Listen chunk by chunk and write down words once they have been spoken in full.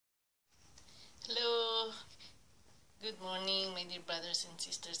brothers and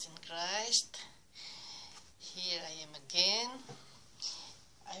sisters in Christ. Here I am again.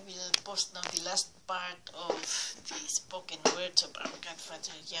 I will post now the last part of the spoken words of our God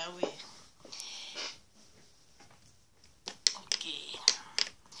Father Yahweh. Okay.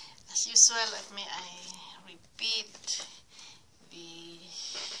 As usual, may I repeat the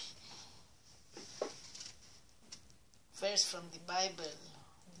verse from the Bible,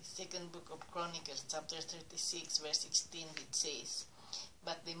 the second book of Chronicles, chapter 36, verse 16, which says,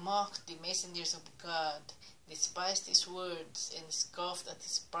 "But they mocked the messengers of God, despised his words, and scoffed at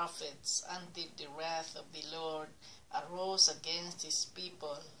his prophets, until the wrath of the Lord arose against his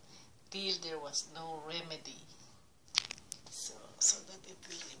people, till there was no remedy." So that it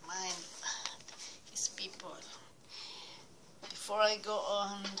will remind his people. Before I go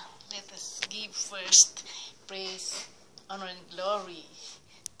on, let us give first praise, honor, and glory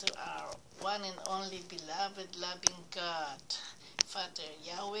to our one and only beloved, loving God, Father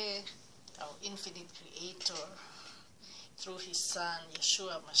Yahweh, our infinite Creator, through His Son,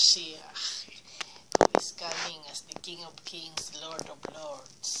 Yeshua Mashiach, who is coming as the King of Kings, Lord of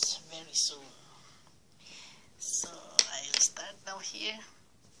Lords, very soon. So I'll start now here.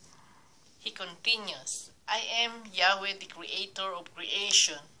 He continues, "I am Yahweh, the Creator of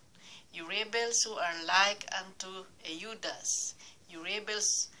creation. You rebels who are like unto a Judas. You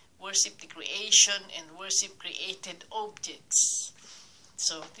rebels worship the creation and worship created objects."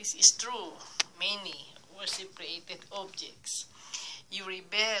 So this is true. Many worship created objects. You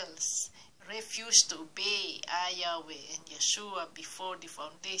rebels refuse to obey Yahweh and Yeshua before the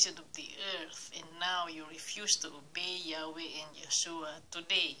foundation of the earth, and now you refuse to obey Yahweh and Yeshua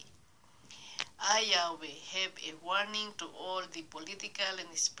today. Yahweh have a warning to all the political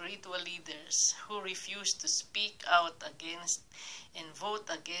and spiritual leaders who refuse to speak out against and vote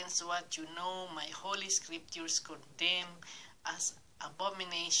against what you know my holy scriptures condemn as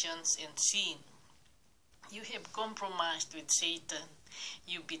abominations and sin. You have compromised with Satan.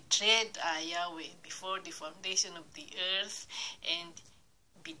 You betrayed Yahweh before the foundation of the earth and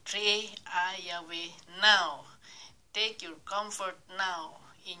betray Yahweh now. Take your comfort now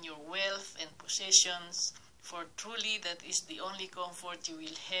in your wealth and possessions, for truly that is the only comfort you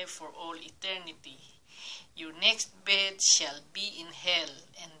will have for all eternity. Your next bed shall be in hell,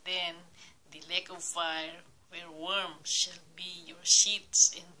 and then the lake of fire, where worms shall be your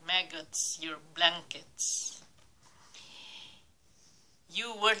sheets and maggots your blankets.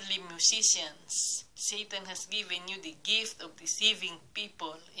 You worldly musicians, Satan has given you the gift of deceiving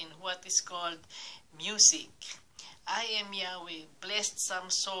people in what is called music. I am Yahweh, blessed some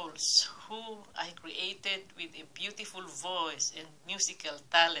souls, who I created with a beautiful voice and musical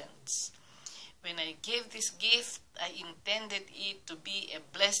talents. When I gave this gift, I intended it to be a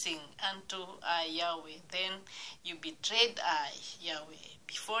blessing unto Yahweh. Then you betrayed Yahweh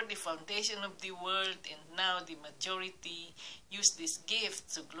before the foundation of the world, and now the majority use this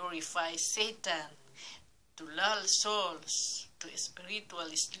gift to glorify Satan, to lull souls to a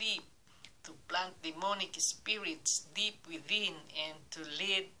spiritual sleep, to plant demonic spirits deep within, and to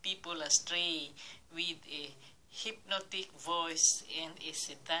lead people astray with a hypnotic voice and a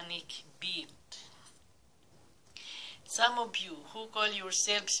satanic beat. Some of you who call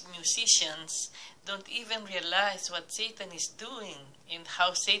yourselves musicians don't even realize what Satan is doing and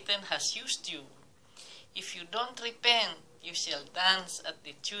how Satan has used you. If you don't repent, you shall dance at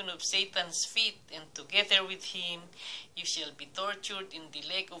the tune of Satan's feet, and together with him you shall be tortured in the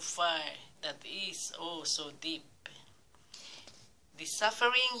lake of fire that is oh so deep. The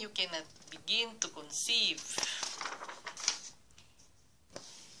suffering you cannot begin to conceive.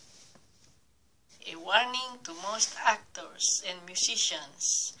 A warning to most actors and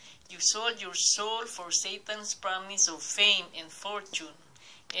musicians. You sold your soul for Satan's promise of fame and fortune,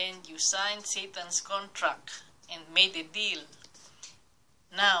 and you signed Satan's contract and made a deal.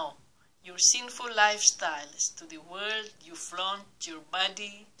 Now, your sinful lifestyles to the world, you flaunt your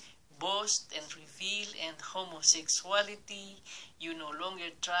body, boast and reveal, and homosexuality you no longer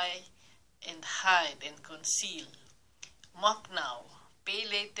try and hide and conceal. Mock now, pay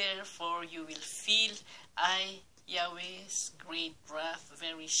later, for you will feel Yahweh's great wrath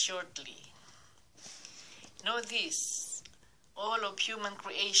very shortly. Know this, all of human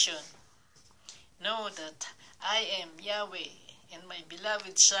creation. Know that I am Yahweh and my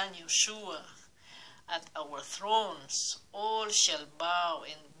beloved Son Yeshua. At our thrones all shall bow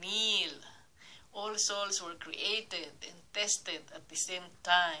and kneel. All souls were created and tested at the same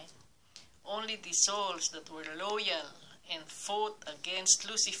time. Only the souls that were loyal and fought against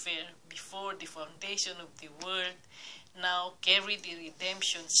Lucifer before the foundation of the world now carry the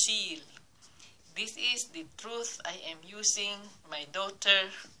redemption seal. This is the truth I am using my daughter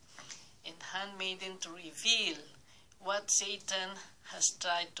and handmaiden to reveal what Satan has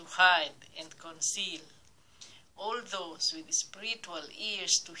tried to hide and conceal. All those with spiritual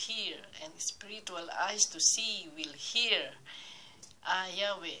ears to hear and spiritual eyes to see will hear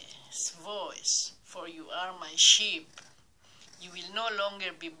Yahweh's voice, for you are my sheep. You will no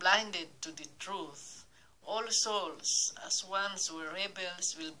longer be blinded to the truth. All souls, as once were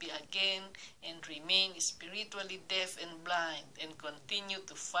rebels, will be again and remain spiritually deaf and blind and continue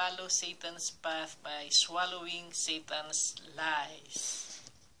to follow Satan's path by swallowing Satan's lies.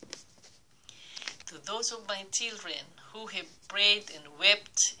 To those of my children who have prayed and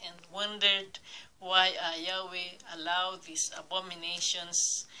wept and wondered why Yahweh allowed these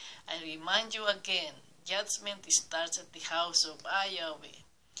abominations, I remind you again, judgment starts at the house of Yahweh.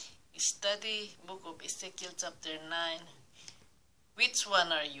 Study book of Ezekiel chapter 9. Which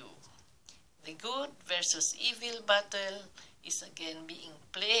one are you? The good versus evil battle is again being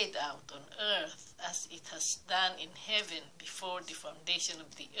played out on earth as it has done in heaven before the foundation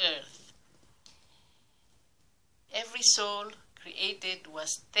of the earth. Every soul created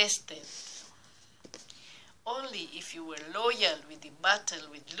was tested. Only if you were loyal with the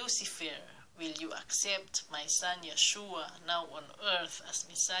battle with Lucifer will you accept my son Yeshua now on earth as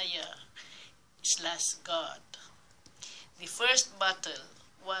Messiah / God. The first battle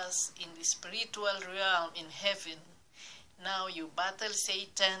was in the spiritual realm in heaven. Now you battle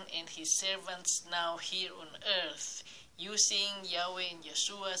Satan and his servants now here on earth, using Yahweh and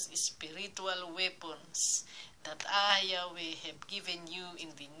Yeshua's spiritual weapons that I, Yahweh, have given you in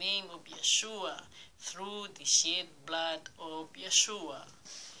the name of Yeshua through the shed blood of Yeshua.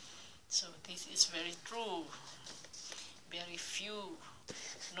 So this is very true. Very few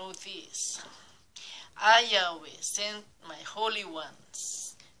know this. I, Yahweh, sent my holy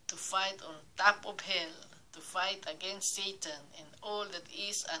ones to fight on top of hell, to fight against Satan and all that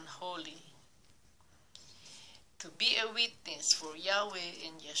is unholy, to be a witness for Yahweh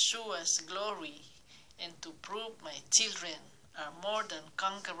and Yeshua's glory, and to prove my children are more than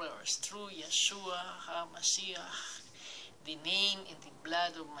conquerors through Yeshua HaMashiach, the name in the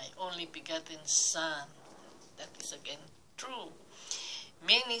blood of my only begotten Son. That is again true.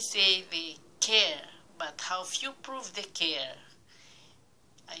 Many say they care, but how few prove they care.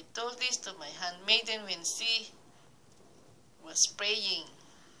 I told this to my handmaiden when she was praying.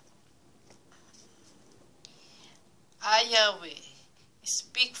 I, Yahweh,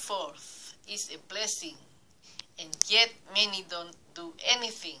 speak forth is a blessing, and yet many don't do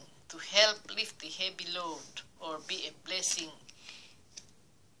anything to help lift the heavy load or be a blessing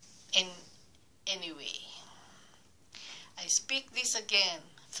in any way. I speak this again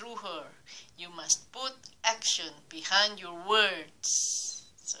through her. You must put action behind your words.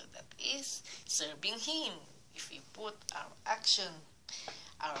 So that is serving Him. If we put our action,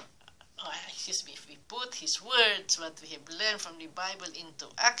 if we put His words, what we have learned from the Bible, into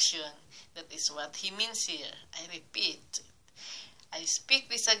action, that is what He means here. I repeat, I speak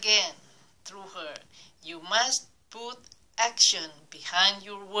this again through her. You must put action behind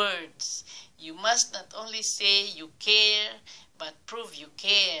your words. You must not only say you care, but prove you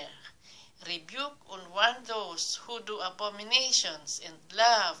care. Rebuke and warn those who do abominations, and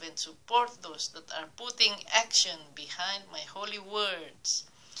love and support those that are putting action behind my holy words.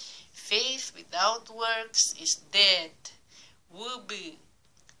 Faith without works is dead. Woe be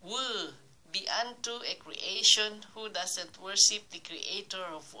unto a creation who doesn't worship the Creator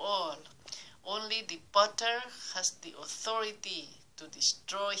of all. Only the potter has the authority to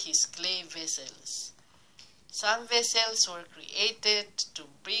destroy his clay vessels. Some vessels were created to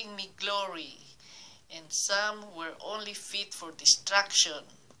bring me glory, and some were only fit for destruction.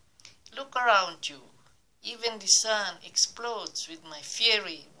 Look around you. Even the sun explodes with my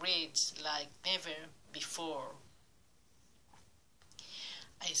fiery rage like never before.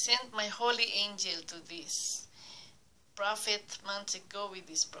 I sent my holy angel to this prophet months ago with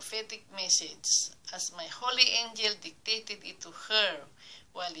this prophetic message. As my holy angel dictated it to her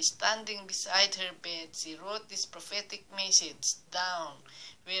while standing beside her bed, she wrote this prophetic message down,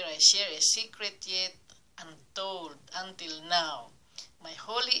 where I share a secret yet untold until now. My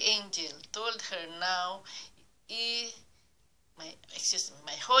holy angel told her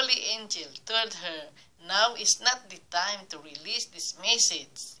my holy angel told her now is not the time to release this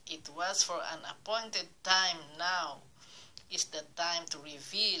message. It was for an appointed time. Now is the time to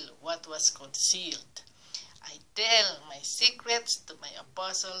reveal what was concealed. I tell my secrets to my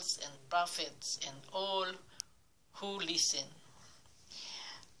apostles and prophets and all who listen.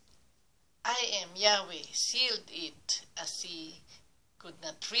 I am Yahweh, sealed it, as she could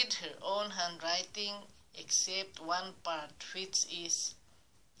not read her own handwriting except one part, which is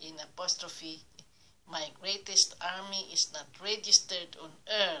in apostrophe, "My greatest army is not registered on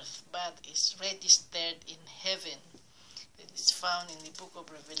earth, but is registered in heaven." It is found in the book of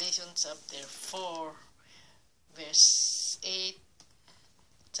Revelation, chapter 4, verse 8,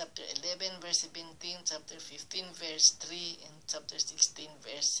 chapter 11, verse 17, chapter 15, verse 3, and chapter 16,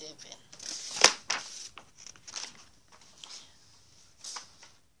 verse 7.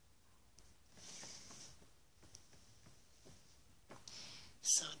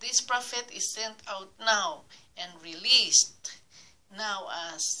 So this prophet is sent out now and released now,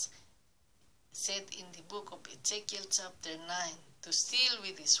 as said in the book of Ezekiel chapter 9, to seal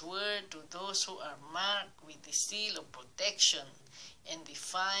with his word to those who are marked with the seal of protection, and the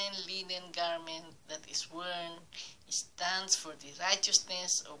fine linen garment that is worn stands for the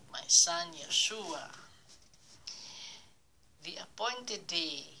righteousness of my son Yeshua. The appointed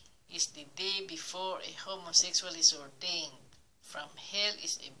day is the day before a homosexual is ordained. From hell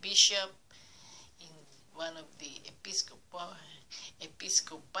is a bishop in one of the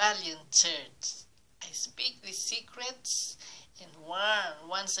Episcopalian church. I speak the secrets and warn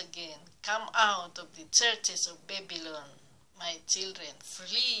once again, come out of the churches of Babylon, my children,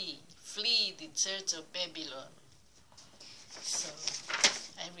 flee the church of Babylon. So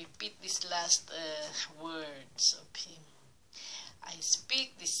I repeat these last words of him. I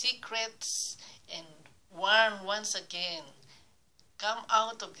speak the secrets and warn once again, come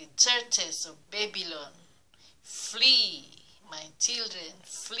out of the churches of Babylon. Flee, my children,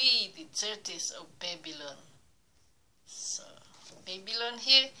 flee the churches of Babylon. So, Babylon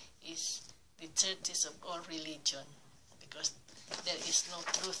here is the churches of all religion, because there is no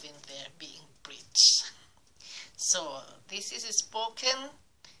truth in there being preached. So, this is spoken,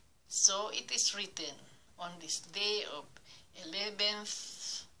 so it is written on this day of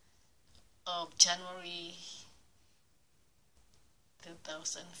 11th of January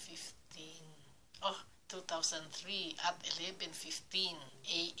 2003 at 11:15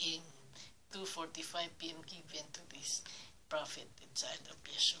 a.m. 2:45 p.m. given to this prophet, the child of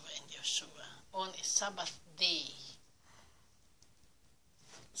Yeshua and Joshua, on a Sabbath day.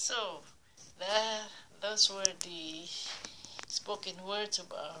 So, those were the spoken words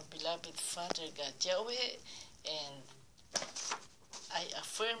of our beloved Father God Yahweh, and I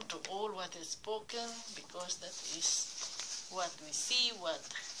affirm to all what is spoken, because that is what we see, what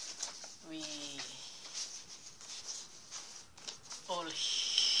we all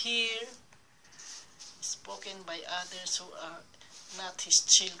hear, spoken by others who are not his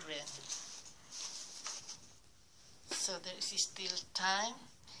children. So there is still time,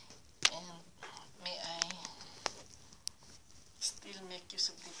 and may I still make use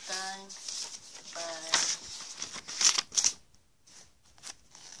of the time by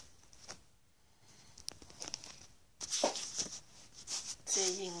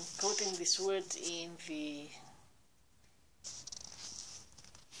quoting these words in the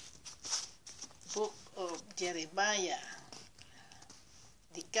book of Jeremiah,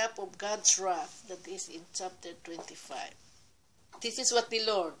 the cup of God's wrath, that is in chapter 25. This is what the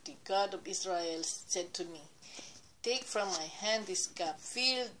Lord, the God of Israel, said to me: take from my hand this cup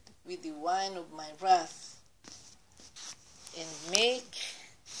filled with the wine of my wrath, and make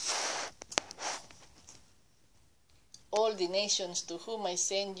all the nations to whom I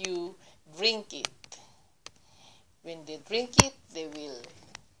send you drink it. When they drink it, they will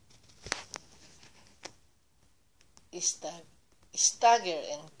stagger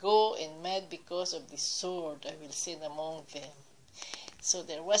and go and mad because of the sword I will send among them. So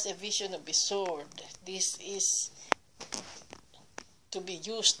there was a vision of a sword. This is to be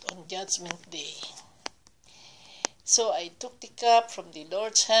used on Judgment Day. So I took the cup from the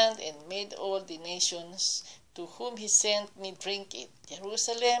Lord's hand and made all the nations to whom he sent me drink it,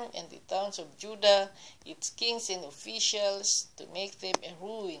 Jerusalem and the towns of Judah, its kings and officials, to make them a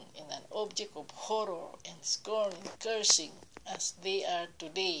ruin and an object of horror and scorn and cursing, as they are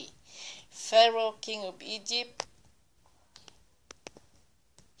today. Pharaoh, king of Egypt,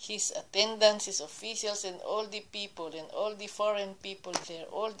 his attendants, his officials, and all the people, and all the foreign people there,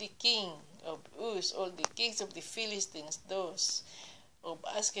 all the king of Uz, all the kings of the Philistines, those of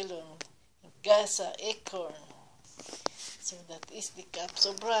Askelon, Gaza, Ekron. So that is the cups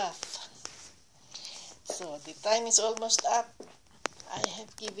of wrath. So the time is almost up. I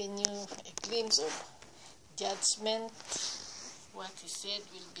have given you a glimpse of judgment. What he said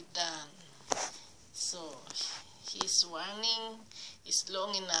will be done. So his warning is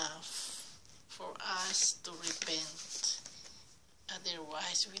long enough for us to repent.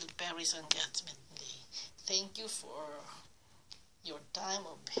 Otherwise we'll perish on Judgment Day. Thank you for your time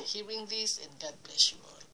of hearing this, and God bless you all.